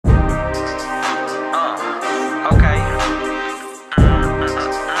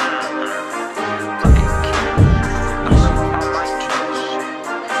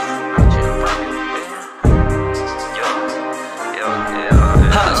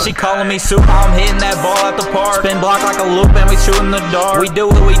She calling me super, I'm hitting that ball at the park. Spin block like a loop and we shooting the dart. We do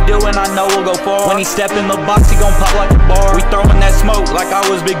what we do and I know we'll go far. When he step in the box, he gon' pop like a bar. We throwing that smoke like I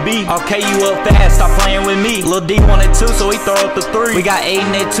was Big B. I'll K you up fast, stop playing with me. Lil D wanted two, so he throw up the three. We got 8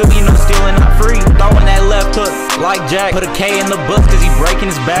 in it too, you know stealing not free. Throwing that left hook like Jack. Put a K in the book cause he breaking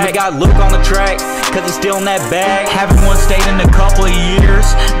his back. We got Luke on the track cause he's stealing that bag. Haven't won state in a couple of years,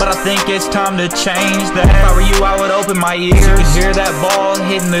 but I think it's time to change that. If I were you, I would open my ears. You can hear that ball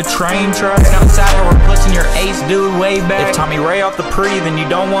hitting the train tracks. Outside where we're pushing your ace dude way back. If Tommy Ray off the pre, then you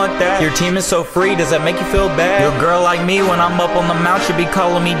don't want that. Your team is so free, does that make you feel bad? Your girl like me, when I'm up on the mount, should be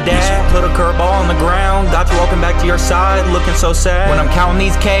calling me dad. Put a curveball on the ground, got you walking back to your side, looking so sad. When I'm counting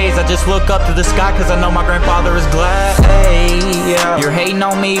these K's, I just look up to the sky, cause I know my grandfather is glad. Hey, yeah. You're hating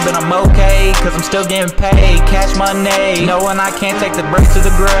on me, but I'm okay, cause I'm still getting paid. Cash money, knowing I can't take the breaks to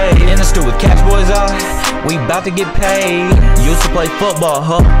the grave. In the stew with Catch Boys out, we about to get paid. Used to play football,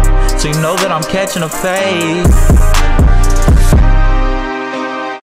 huh? So you know that I'm catching a fade.